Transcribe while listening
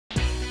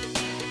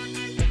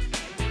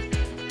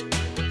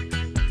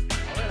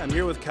I'm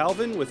here with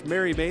Calvin with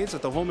Mary Maids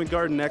at the Home and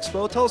Garden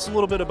Expo. Tell us a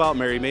little bit about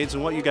Mary Maids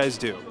and what you guys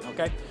do.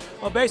 Okay.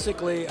 Well,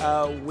 basically,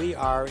 we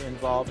are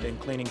involved in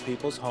cleaning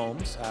people's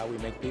homes. We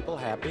make people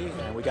happy,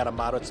 and we got a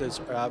motto that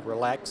says,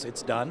 relax,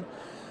 it's done.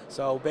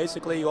 So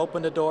basically, you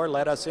open the door,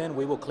 let us in,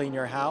 we will clean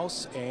your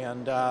house,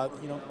 and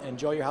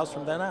enjoy your house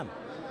from then on.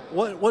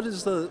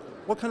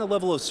 What kind of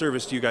level of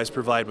service do you guys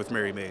provide with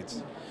Mary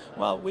Maids?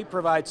 Well, we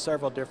provide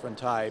several different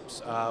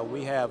types.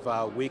 We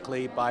have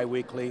weekly,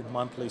 bi-weekly,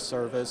 monthly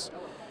service.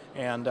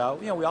 And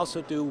we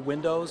also do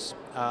windows,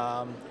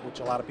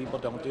 which a lot of people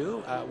don't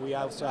do. We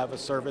also have a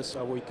service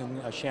where we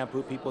can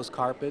shampoo people's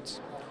carpets.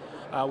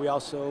 We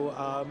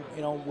also,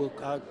 will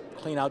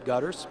clean out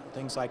gutters,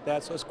 things like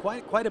that. So it's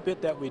quite a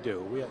bit that we do.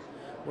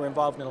 We're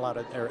involved in a lot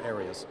of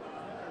areas.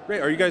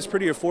 Great. Are you guys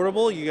pretty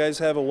affordable? You guys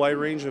have a wide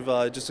range of,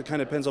 just it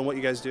kind of depends on what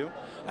you guys do?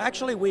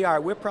 Actually, we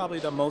are. We're probably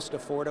the most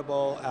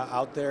affordable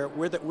out there.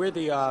 We're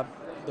the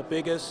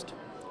biggest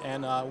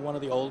and one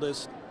of the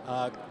oldest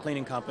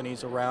cleaning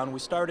companies around. We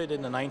started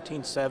in the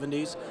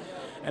 1970s,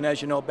 and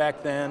as you know,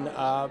 back then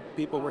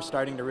people were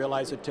starting to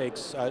realize it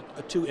takes a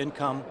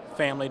two-income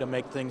family to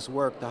make things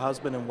work. The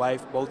husband and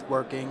wife both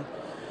working.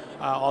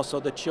 Also,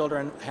 the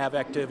children have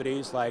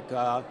activities like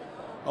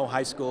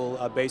high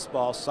school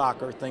baseball,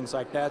 soccer, things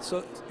like that.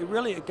 So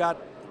it got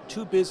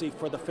too busy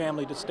for the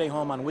family to stay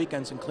home on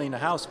weekends and clean the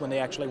house when they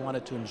actually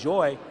wanted to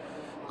enjoy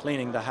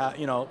cleaning the house,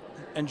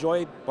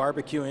 enjoy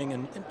barbecuing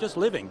and just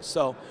living.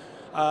 So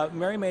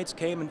Mary Maids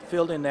came and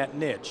filled in that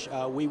niche.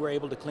 We were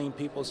able to clean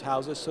people's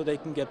houses so they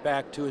can get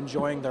back to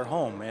enjoying their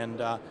home. And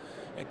the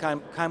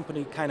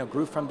company kind of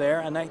grew from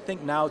there. And I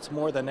think now it's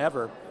more than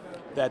ever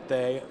that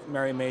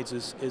Mary Maids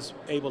is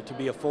able to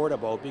be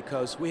affordable,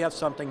 because we have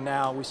something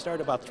now, we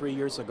started about 3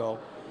 years ago,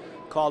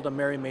 called a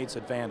Mary Maids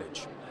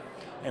Advantage.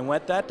 And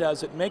what that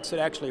does, it makes it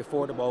actually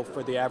affordable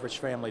for the average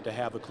family to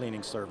have a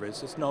cleaning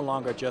service. It's no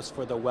longer just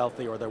for the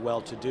wealthy or the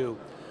well-to-do.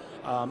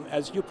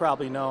 As you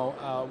probably know,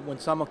 when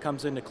someone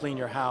comes in to clean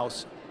your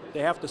house, they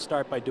have to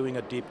start by doing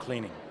a deep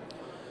cleaning.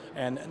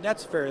 And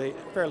that's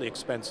fairly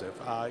expensive,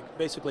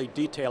 basically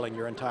detailing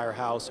your entire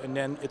house, and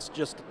then it's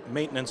just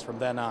maintenance from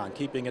then on,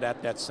 keeping it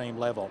at that same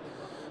level.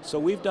 So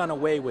we've done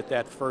away with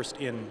that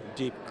first-in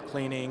deep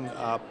cleaning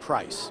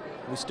price.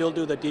 We still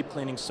do the deep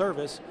cleaning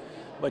service,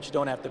 but you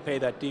don't have to pay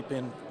that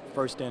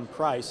first-in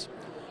price,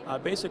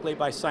 basically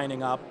by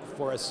signing up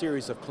for a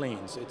series of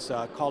cleans. It's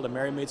called a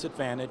Mary Maids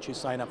Advantage. You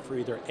sign up for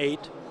either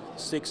 8,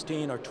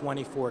 16, or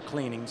 24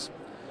 cleanings,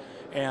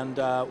 and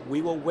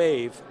we will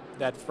waive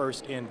that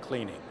first-in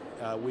cleaning.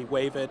 We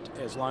waive it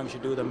as long as you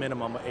do the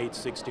minimum of 8,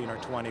 16, or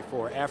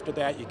 24. After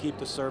that, you keep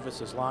the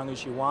service as long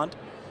as you want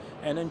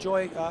and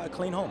enjoy a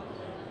clean home.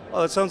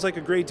 Well, that sounds like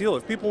a great deal.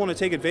 If people want to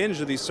take advantage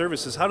of these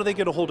services, how do they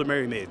get a hold of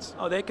Mary Maids?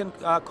 Oh, they can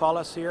call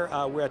us here.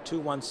 We're at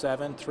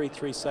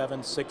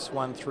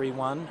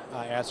 217-337-6131.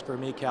 Ask for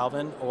me,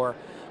 Calvin, or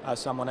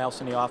someone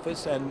else in the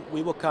office, and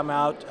we will come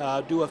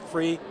out, do a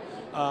free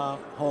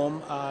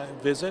home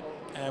visit,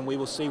 and we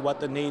will see what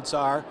the needs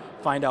are,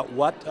 find out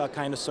what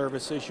kind of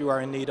services you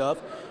are in need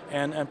of,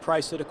 and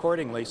price it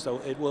accordingly,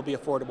 so it will be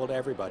affordable to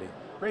everybody.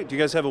 Great. Do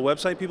you guys have a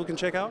website people can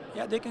check out?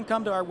 Yeah, they can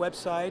come to our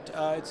website.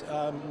 It's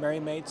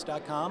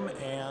marymaids.com,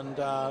 and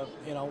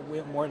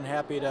we're more than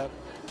happy to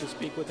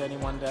speak with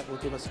anyone that will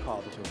give us a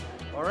call.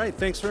 All right.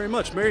 Thanks very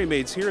much. Mary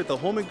Maids here at the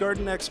Home and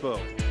Garden Expo.